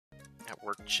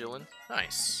We're chilling.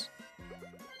 Nice.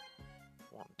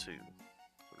 1, 2,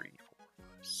 3, 4, 5,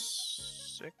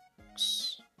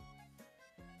 6.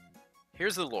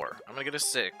 Here's the lore. I'm gonna get a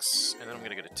 6, and then I'm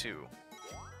gonna get a 2.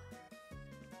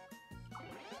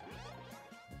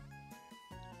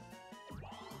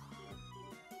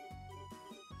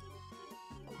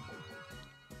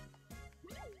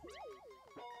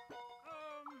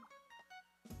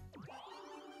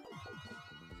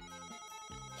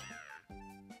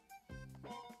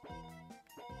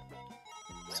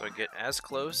 So I get as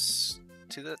close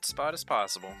to that spot as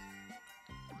possible.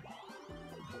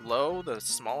 Low, the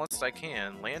smallest I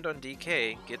can, land on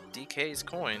DK, get DK's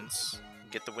coins,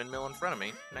 get the windmill in front of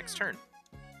me, next turn.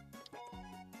 Here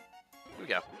we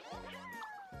go.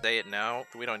 Say it now,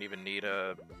 we don't even need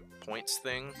a points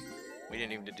thing. We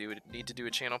didn't even need to do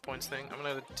a channel points thing. I'm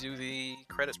gonna do the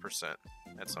credits percent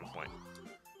at some point.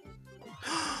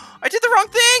 I did the wrong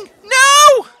thing!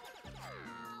 No!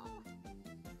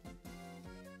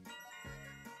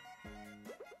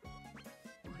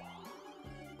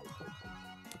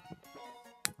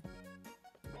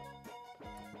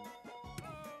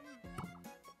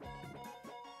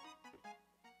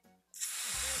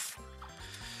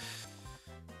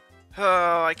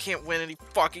 Oh, I can't win any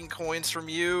fucking coins from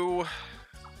you.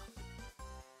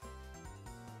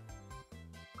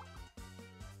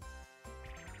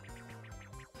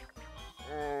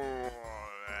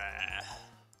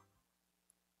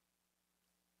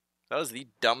 That was the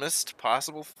dumbest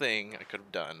possible thing I could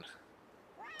have done.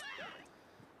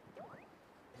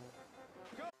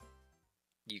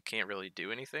 You can't really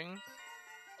do anything?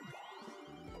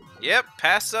 Yep,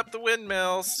 pass up the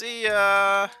windmill. See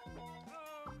ya!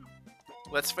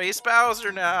 Let's face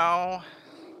Bowser now.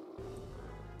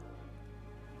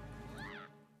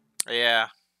 Yeah.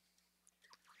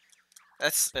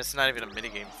 That's not even a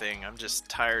minigame thing. I'm just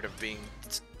tired of being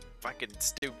fucking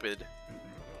stupid.